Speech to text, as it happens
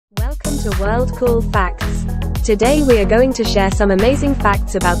Welcome to World Cool Facts. Today we are going to share some amazing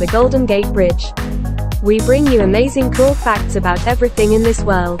facts about the Golden Gate Bridge. We bring you amazing cool facts about everything in this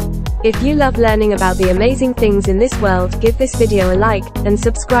world. If you love learning about the amazing things in this world, give this video a like, and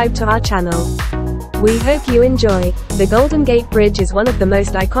subscribe to our channel. We hope you enjoy. The Golden Gate Bridge is one of the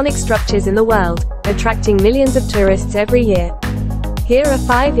most iconic structures in the world, attracting millions of tourists every year. Here are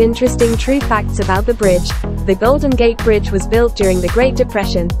 5 interesting true facts about the bridge. The Golden Gate Bridge was built during the Great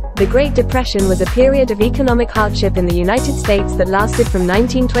Depression. The Great Depression was a period of economic hardship in the United States that lasted from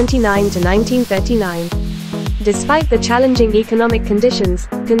 1929 to 1939. Despite the challenging economic conditions,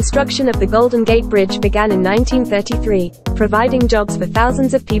 construction of the Golden Gate Bridge began in 1933, providing jobs for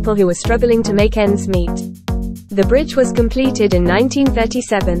thousands of people who were struggling to make ends meet. The bridge was completed in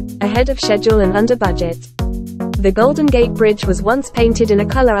 1937, ahead of schedule and under budget. The Golden Gate Bridge was once painted in a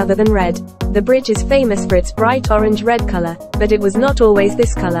color other than red. The bridge is famous for its bright orange-red color, but it was not always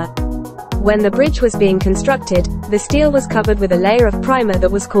this color. When the bridge was being constructed, the steel was covered with a layer of primer that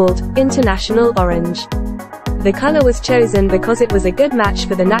was called International Orange. The color was chosen because it was a good match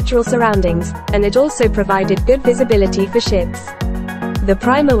for the natural surroundings, and it also provided good visibility for ships. The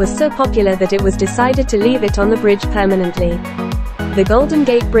primer was so popular that it was decided to leave it on the bridge permanently. The Golden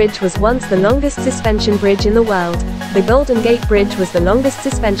Gate Bridge was once the longest suspension bridge in the world. The Golden Gate Bridge was the longest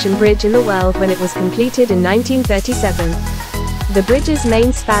suspension bridge in the world when it was completed in 1937. The bridge's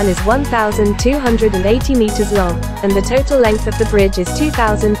main span is 1,280 meters long, and the total length of the bridge is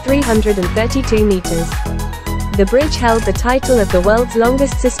 2,332 meters. The bridge held the title of the world's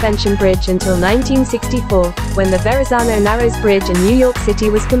longest suspension bridge until 1964, when the Verrazano Narrows Bridge in New York City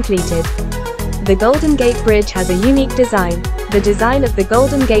was completed. The Golden Gate Bridge has a unique design. The design of the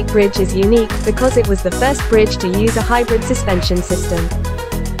Golden Gate Bridge is unique because it was the first bridge to use a hybrid suspension system.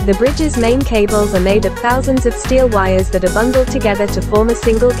 The bridge's main cables are made of thousands of steel wires that are bundled together to form a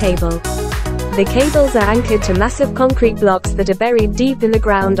single cable. The cables are anchored to massive concrete blocks that are buried deep in the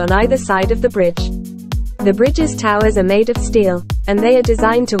ground on either side of the bridge. The bridge's towers are made of steel, and they are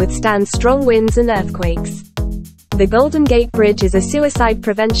designed to withstand strong winds and earthquakes. The Golden Gate Bridge is a suicide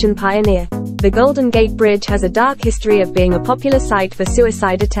prevention pioneer. The Golden Gate Bridge has a dark history of being a popular site for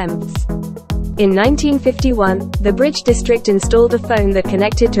suicide attempts. In 1951, the Bridge District installed a phone that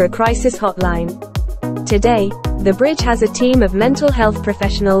connected to a crisis hotline. Today, the bridge has a team of mental health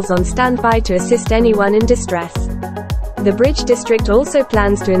professionals on standby to assist anyone in distress. The Bridge District also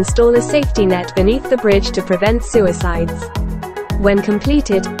plans to install a safety net beneath the bridge to prevent suicides. When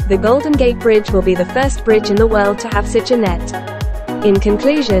completed, the Golden Gate Bridge will be the first bridge in the world to have such a net. In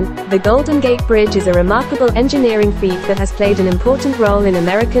conclusion, the Golden Gate Bridge is a remarkable engineering feat that has played an important role in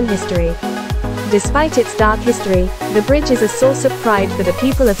American history. Despite its dark history, the bridge is a source of pride for the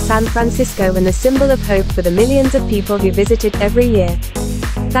people of San Francisco and a symbol of hope for the millions of people who visit it every year.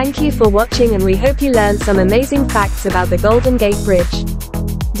 Thank you for watching, and we hope you learned some amazing facts about the Golden Gate Bridge.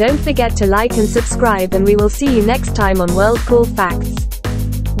 Don't forget to like and subscribe, and we will see you next time on World Cool Facts.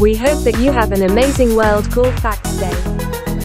 We hope that you have an amazing World Cool Facts Day.